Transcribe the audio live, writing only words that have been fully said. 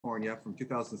California from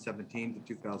 2017 to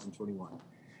 2021.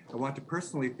 I want to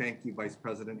personally thank you, Vice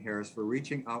President Harris, for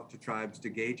reaching out to tribes to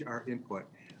gauge our input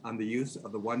on the use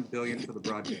of the $1 billion for the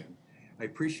broadband. I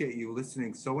appreciate you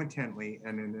listening so intently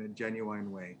and in a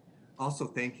genuine way. Also,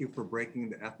 thank you for breaking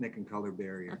the ethnic and color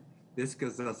barrier. This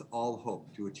gives us all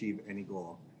hope to achieve any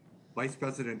goal. Vice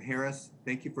President Harris,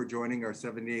 thank you for joining our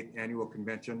 78th annual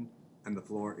convention, and the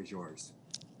floor is yours.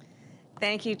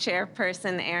 Thank you,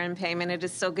 Chairperson Erin Payman. It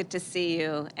is so good to see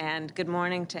you, and good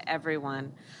morning to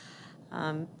everyone.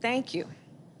 Thank you,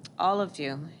 all of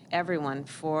you, everyone,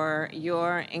 for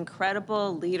your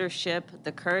incredible leadership,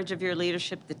 the courage of your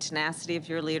leadership, the tenacity of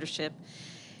your leadership,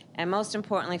 and most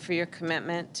importantly, for your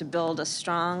commitment to build a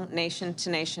strong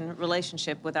nation-to-nation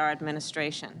relationship with our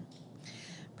administration.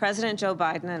 President Joe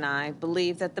Biden and I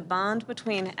believe that the bond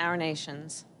between our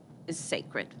nations is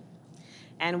sacred,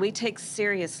 and we take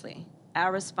seriously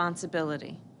our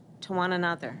responsibility to one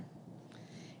another.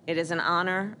 It is an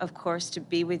honor, of course, to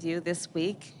be with you this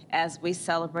week as we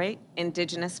celebrate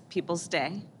Indigenous Peoples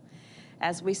Day,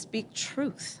 as we speak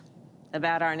truth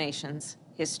about our nation's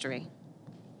history.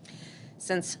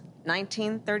 Since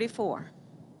 1934,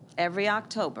 every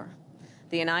October,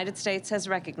 the United States has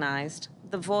recognized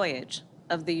the voyage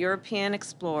of the European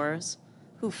explorers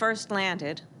who first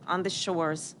landed on the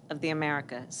shores of the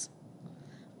Americas.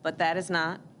 But that is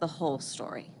not the whole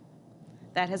story.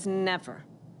 That has never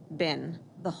been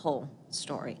the whole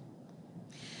story.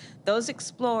 Those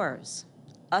explorers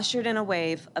ushered in a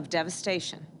wave of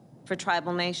devastation for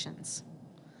tribal nations,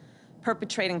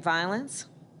 perpetrating violence,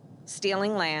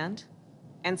 stealing land,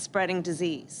 and spreading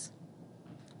disease.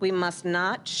 We must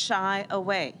not shy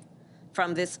away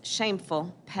from this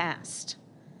shameful past,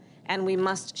 and we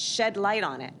must shed light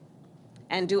on it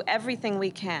and do everything we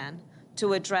can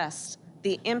to address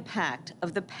the impact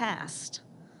of the past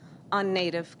on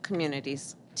Native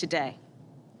communities today.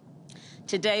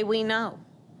 Today, we know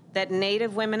that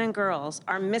Native women and girls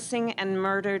are missing and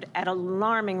murdered at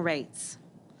alarming rates.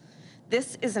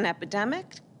 This is an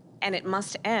epidemic, and it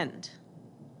must end.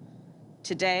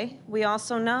 Today, we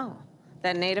also know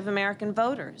that Native American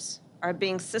voters are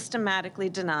being systematically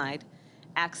denied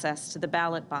access to the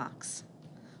ballot box,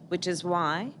 which is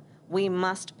why we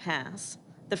must pass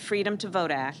the Freedom to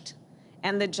Vote Act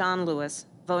and the John Lewis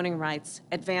Voting Rights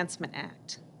Advancement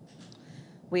Act.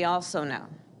 We also know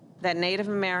that Native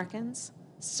Americans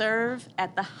serve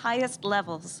at the highest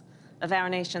levels of our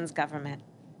nation's government,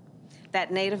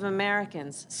 that Native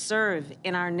Americans serve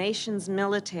in our nation's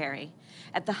military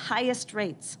at the highest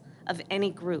rates of any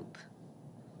group,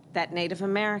 that Native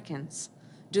Americans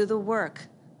do the work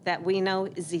that we know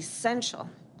is essential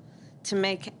to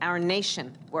make our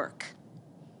nation work.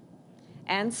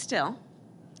 And still,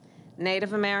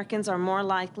 Native Americans are more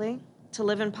likely to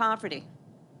live in poverty,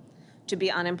 to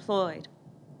be unemployed,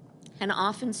 and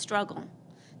often struggle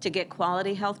to get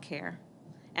quality health care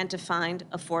and to find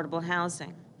affordable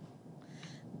housing.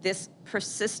 This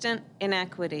persistent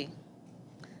inequity,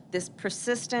 this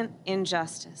persistent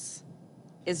injustice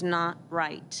is not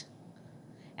right,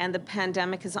 and the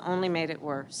pandemic has only made it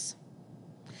worse.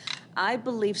 I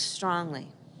believe strongly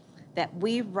that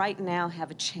we right now have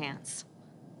a chance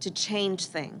to change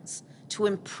things, to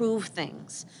improve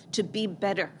things, to be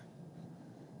better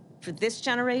for this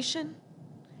generation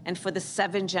and for the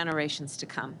 7 generations to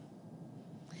come.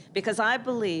 Because I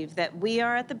believe that we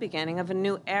are at the beginning of a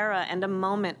new era and a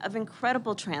moment of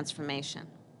incredible transformation.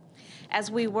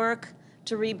 As we work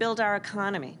to rebuild our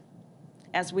economy,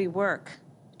 as we work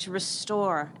to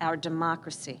restore our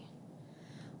democracy,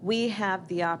 we have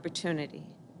the opportunity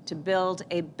to build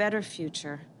a better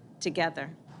future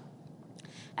together.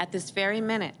 At this very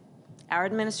minute, our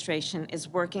administration is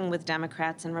working with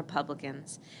Democrats and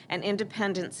Republicans and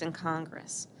independents in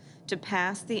Congress to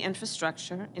pass the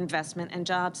Infrastructure Investment and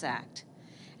Jobs Act,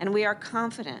 and we are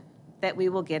confident that we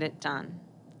will get it done.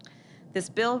 This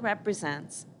bill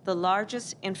represents the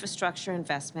largest infrastructure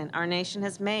investment our nation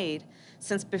has made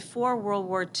since before World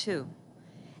War II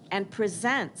and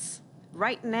presents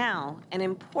right now an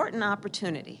important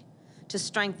opportunity to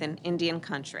strengthen Indian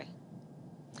country.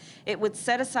 It would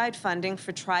set aside funding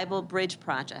for tribal bridge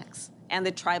projects and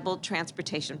the Tribal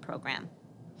Transportation Program.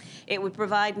 It would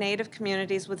provide Native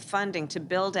communities with funding to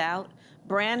build out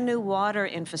brand new water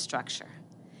infrastructure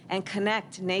and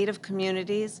connect Native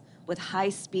communities with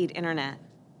high-speed internet,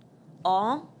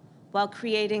 all while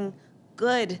creating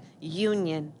good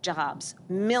union jobs,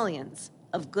 millions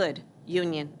of good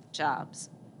union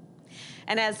jobs.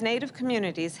 And as Native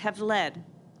communities have led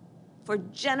for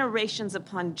generations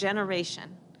upon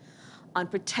generation on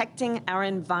protecting our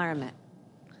environment,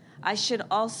 I should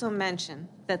also mention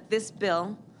that this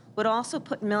bill would also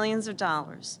put millions of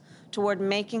dollars toward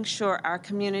making sure our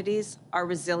communities are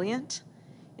resilient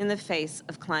in the face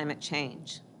of climate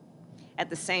change. At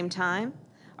the same time,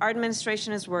 our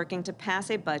administration is working to pass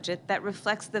a budget that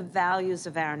reflects the values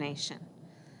of our nation,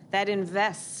 that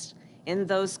invests in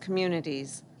those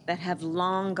communities that have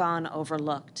long gone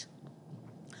overlooked.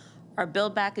 Our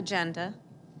Build Back agenda,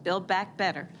 Build Back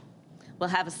Better, will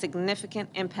have a significant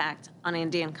impact on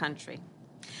Indian country.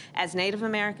 As Native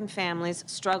American families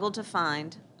struggle to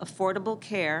find affordable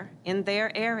care in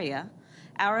their area,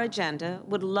 our agenda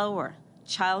would lower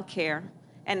child care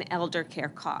and elder care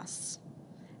costs.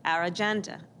 Our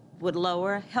agenda would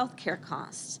lower health care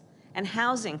costs and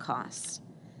housing costs,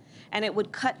 and it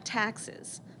would cut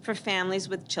taxes for families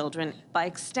with children by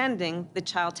extending the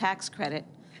child tax credit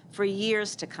for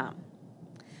years to come.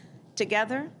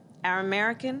 Together, our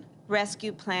American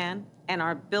Rescue Plan and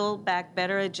our Build Back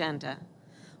Better agenda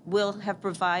will have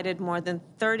provided more than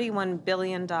 $31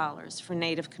 billion for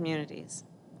Native communities.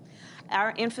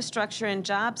 Our Infrastructure and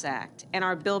Jobs Act and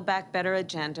our Build Back Better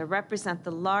agenda represent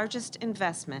the largest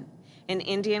investment in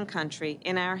Indian country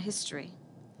in our history.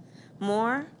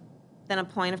 More than a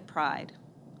point of pride,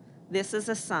 this is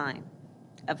a sign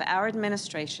of our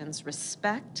administration's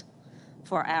respect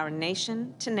for our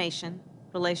nation-to-nation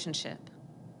relationship.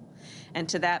 And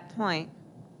to that point,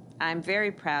 I'm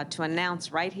very proud to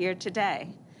announce right here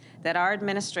today that our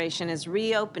administration is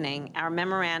reopening our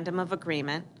Memorandum of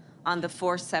Agreement on the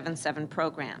 477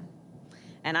 program.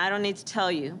 And I don't need to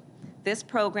tell you, this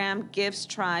program gives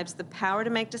tribes the power to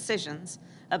make decisions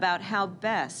about how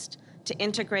best to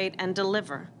integrate and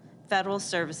deliver federal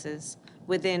services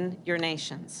within your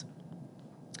nations.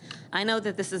 I know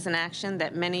that this is an action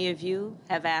that many of you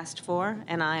have asked for,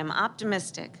 and I am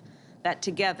optimistic that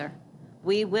together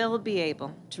we will be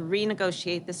able to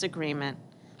renegotiate this agreement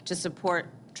to support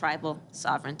tribal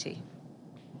sovereignty.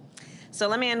 So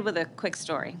let me end with a quick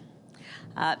story.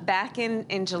 Back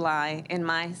in July, in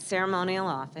my ceremonial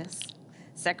office,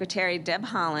 Secretary Deb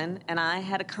Haaland and I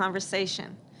had a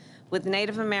conversation with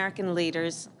Native American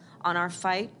leaders on our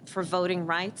fight for voting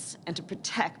rights and to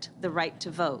protect the right to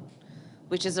vote,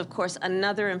 which is, of course,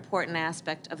 another important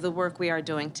aspect of the work we are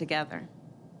doing together.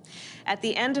 At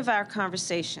the end of our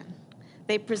conversation,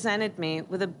 they presented me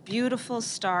with a beautiful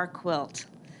star quilt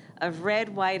of red,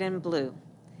 white, and blue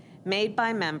made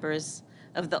by members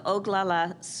of the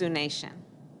Oglala Sioux Nation.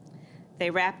 They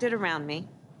wrapped it around me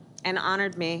and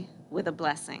honored me with a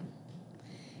blessing.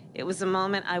 It was a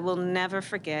moment I will never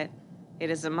forget. It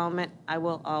is a moment I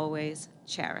will always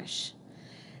cherish.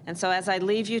 And so as I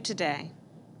leave you today,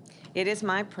 it is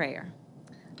my prayer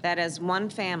that as one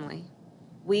family,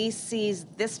 we seize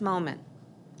this moment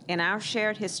in our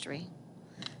shared history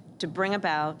to bring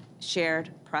about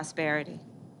shared prosperity.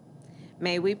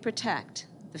 May we protect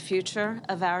the future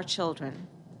of our children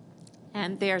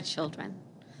and their children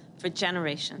for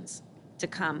generations to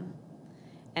come.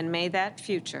 And may that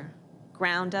future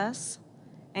ground us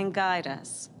and guide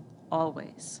us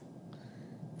always.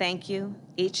 Thank you,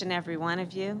 each and every one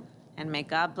of you, and may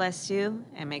God bless you,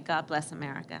 and may God bless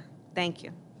America. Thank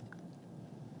you.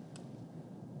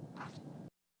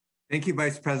 Thank you,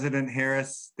 Vice President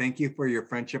Harris. Thank you for your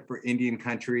friendship for Indian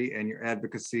country and your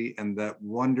advocacy and the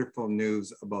wonderful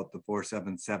news about the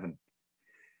 477.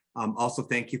 Also,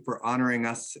 thank you for honoring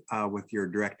us with your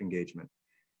direct engagement.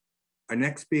 Our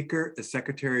next speaker is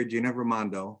Secretary Gina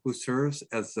Raimondo, who serves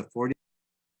as the 40